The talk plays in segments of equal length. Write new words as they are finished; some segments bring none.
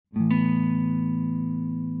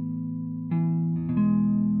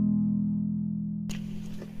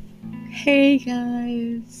Hey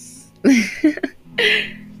guys.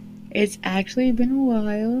 It's actually been a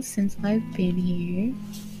while since I've been here.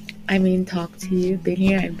 Talk to you.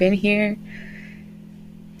 I've been here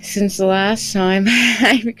since the last time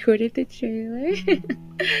I recorded the trailer.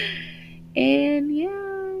 And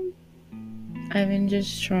yeah, I've been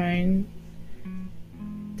just trying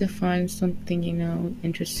to find something,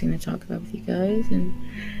 interesting to talk about with you guys. And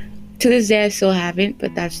to this day, I still haven't,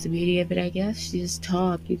 but that's the beauty of it, I guess. You just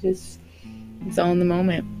talk, it's all in the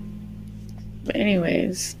moment. But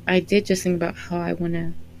anyways, I did just think about how I want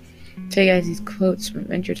to tell you guys these quotes from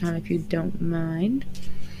Adventure Time if you don't mind.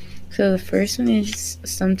 So the first one is,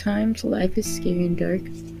 sometimes life is scary and dark.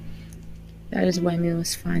 That is why we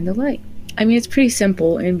must find the light. It's pretty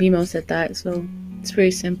simple, and BMO said that, so it's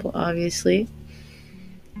pretty simple, obviously.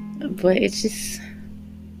 But it's just,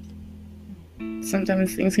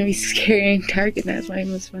 sometimes things can be scary and dark, and that's why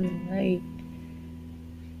we must find the light.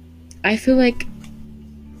 I feel like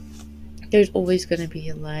there's always going to be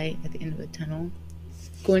a light at the end of the tunnel.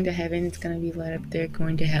 Going to heaven, it's going to be light up there.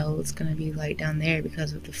 Going to hell, it's going to be light down there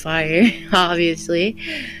because of the fire, obviously.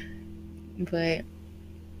 But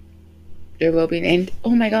there will be an end.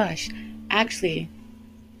 Oh my gosh. Actually,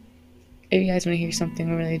 if you guys want to hear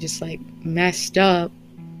something really just messed up,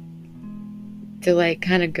 to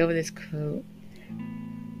kind of go with this quote.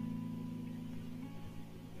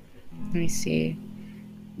 Let me see.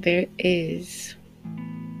 There is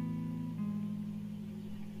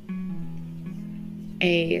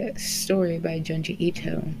a story by Junji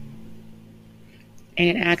Ito, and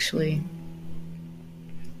it actually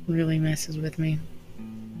really messes with me.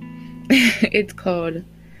 It's called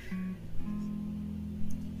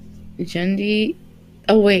The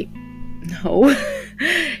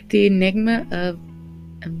Enigma of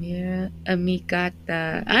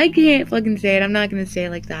Amikata. I can't fucking say it. I'm not gonna say it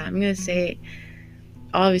like that. I'm gonna say it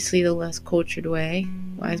obviously the less cultured way.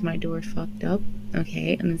 Why is my door fucked up?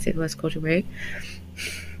 Okay, I'm gonna say the less cultured way.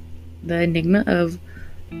 The Enigma of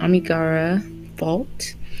Amigara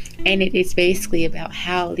Vault. And it is basically about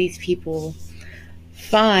how these people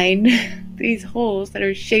find these holes that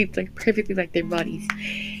are shaped perfectly like their bodies.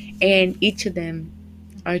 And each of them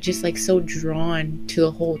are just so drawn to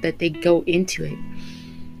the hole that they go into it.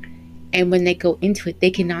 And when they go into it,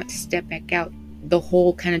 they cannot step back out. The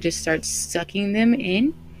hole kind of just starts sucking them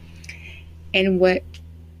in. And what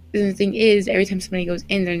the thing is, every time somebody goes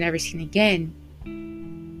in, they're never seen again.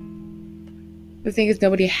 The thing is,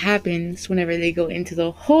 nobody happens whenever they go into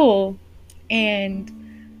the hole. And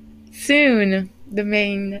soon, the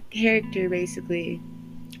main character basically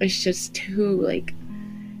is just too,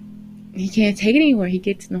 he can't take it anymore. He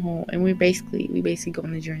gets in the hole. And we basically go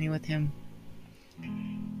on the journey with him.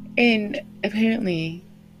 And apparently,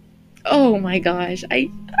 oh my gosh,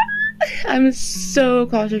 I'm so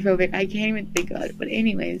claustrophobic. I can't even think about it. But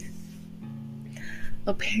anyways,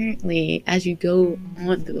 apparently, as you go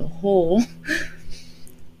onto the hole,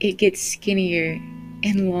 it gets skinnier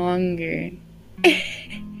and longer.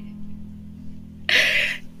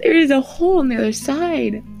 There is a hole on the other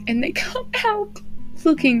side, and they come out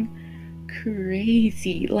looking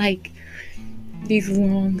crazy. These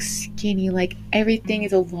long, skinny, everything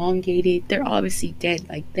is elongated. They're obviously dead.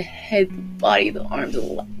 The head, the body, the arms, the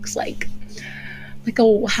legs,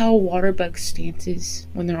 how a water bug stances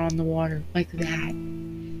when they're on the water, like that,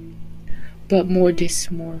 but more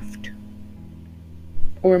dysmorphed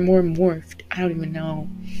or more morphed. I don't even know,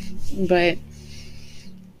 but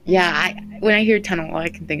yeah, when I hear tunnel, all I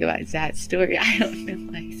can think about is that story. I don't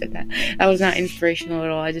know why I said that. That was not inspirational at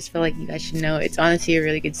all. I just feel like you guys should know. It's honestly a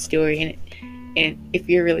really good story, and if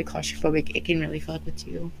you're really claustrophobic, it can really fuck with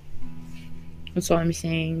you. That's all I'm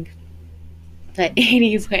saying. But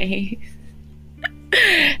anyways,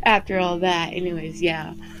 after all that,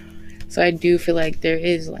 yeah. So I do feel like there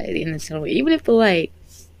is light in the tunnel, even if the light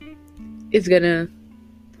is gonna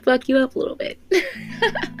fuck you up a little bit.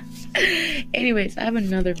 Anyways, I have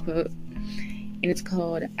another quote, and it's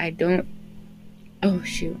called, I don't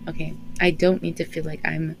need to feel like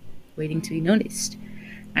I'm waiting to be noticed.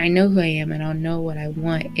 I know who I am, and I'll know what I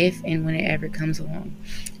want if and when it ever comes along.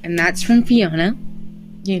 And that's from Fiona,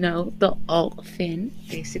 the alt Finn,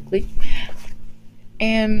 basically.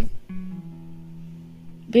 And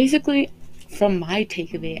basically, from my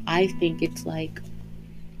take of it, I think it's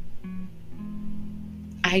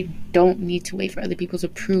I don't need to wait for other people's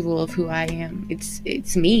approval of who I am.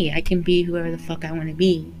 It's me. I can be whoever the fuck I want to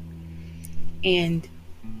be. And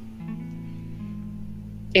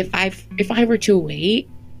if I were to wait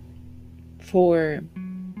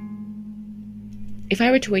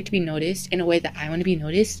to be noticed in a way that I want to be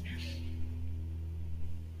noticed,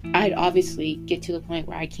 I'd obviously get to the point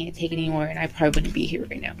where I can't take it anymore, and I probably wouldn't be here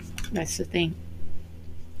right now. That's the thing.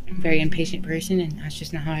 I'm a very impatient person, and that's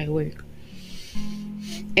just not how I work.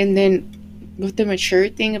 And then, what the mature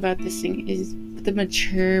thing about this thing is, the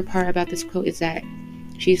mature part about this quote is that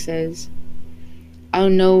she says, I'll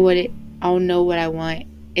know what I want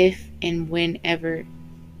if and whenever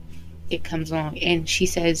it comes along. And she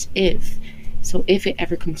says if. So if it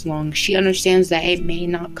ever comes along, she understands that it may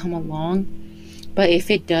not come along, but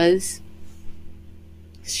if it does,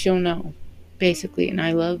 she'll know, basically. And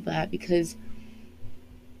I love that because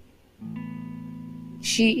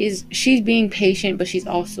she's being patient, but she's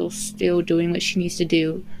also still doing what she needs to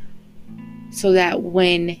do so that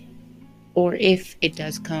when or if it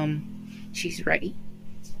does come, she's ready.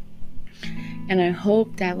 And I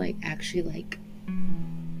hope that actually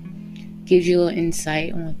gives you a little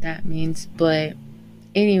insight on what that means. But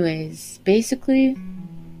anyways, basically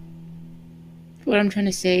what I'm trying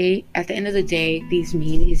to say at the end of the day, these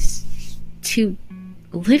mean is to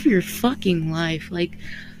live your fucking life.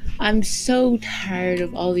 I'm so tired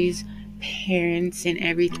of all these parents and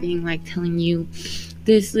everything telling you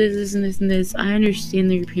this, and this. I understand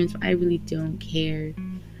they're your parents, but I really don't care.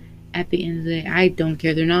 At the end of the day, I don't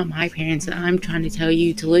care. They're not my parents, and I'm trying to tell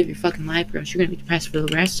you to live your fucking life, or else you're gonna be depressed for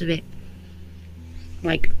the rest of it.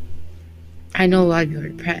 I know a lot of you are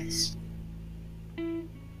depressed.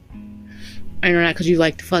 I know not because you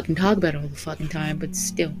like to fucking talk about it all the fucking time, but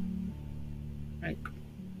still.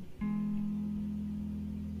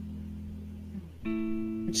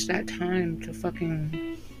 It's that time to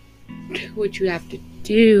fucking do what you have to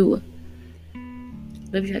do.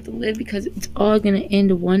 Live you have to live, because it's all gonna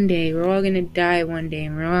end one day. We're all gonna die one day,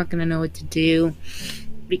 and we're not gonna know what to do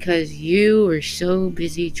because you are so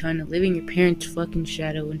busy trying to live in your parents' fucking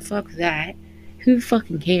shadow. And fuck that. Who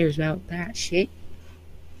fucking cares about that shit?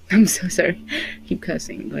 I'm so sorry. I keep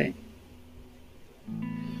cussing, but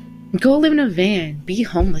go live in a van. Be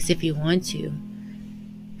homeless if you want to.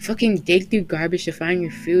 Fucking dig through garbage to find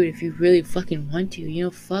your food if you really fucking want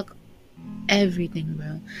to. Fuck everything,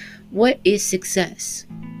 bro. What is success?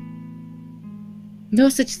 No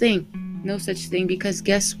such thing. No such thing, because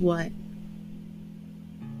guess what?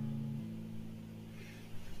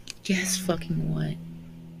 Guess fucking what?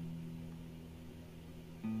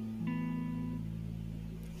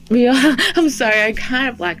 I'm sorry, I kind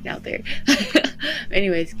of blacked out there.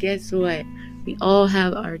 Anyways, guess what? We all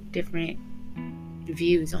have our different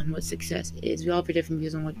views on what success is. We all have different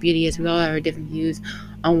views on what beauty is. We all have our different views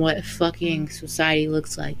on what fucking society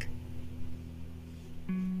looks like.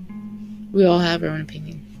 We all have our own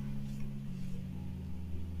opinion.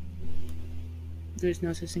 There's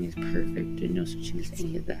no such thing as perfect. There's no such thing as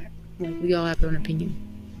any of that. We all have our own opinion.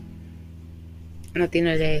 And at the end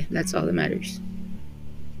of the day, that's all that matters.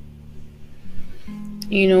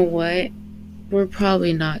 You know what? We're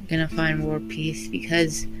probably not gonna find world peace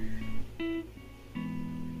because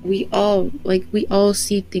we all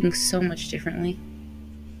see things so much differently.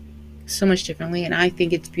 And I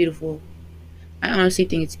think it's beautiful. I honestly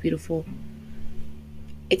think it's beautiful.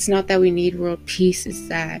 It's not that we need world peace, it's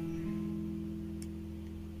that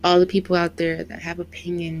all the people out there that have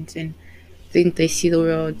opinions and think they see the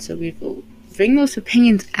world so beautiful, bring those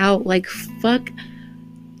opinions out. Fuck.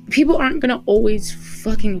 People aren't gonna always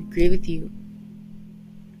fucking agree with you,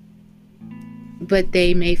 but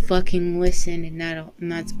they may fucking listen, and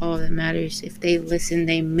that's all that matters. If they listen,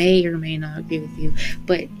 they may or may not agree with you,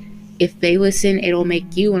 but if they listen, it'll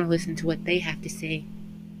make you want to listen to what they have to say.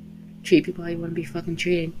 Treat people how you want to be fucking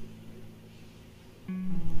treated.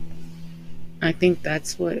 I think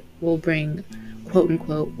that's what will bring quote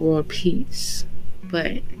unquote world peace.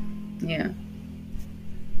 But yeah,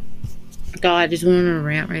 God, I just went on a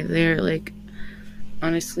rant right there.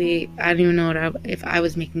 Honestly, I don't even know if I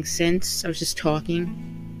was making sense. I was just talking.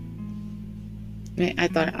 I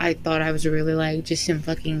thought I was really just some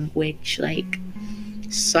fucking witch,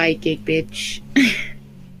 psychic bitch.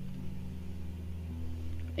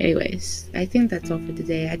 Anyways, I think that's all for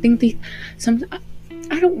today. I think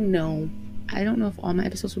I don't know if all my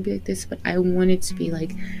episodes will be like this, but I want it to be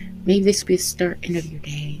maybe this will be a start end of your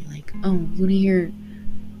day. Oh, you want to hear?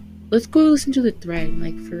 Let's go listen to the thread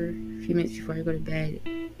for a few minutes before I go to bed.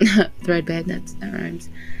 Thread bed, that rhymes.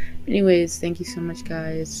 Anyways, thank you so much,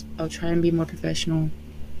 guys. I'll try and be more professional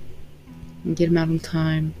and get them out on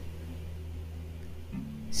time.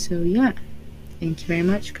 So yeah, thank you very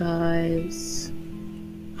much, guys.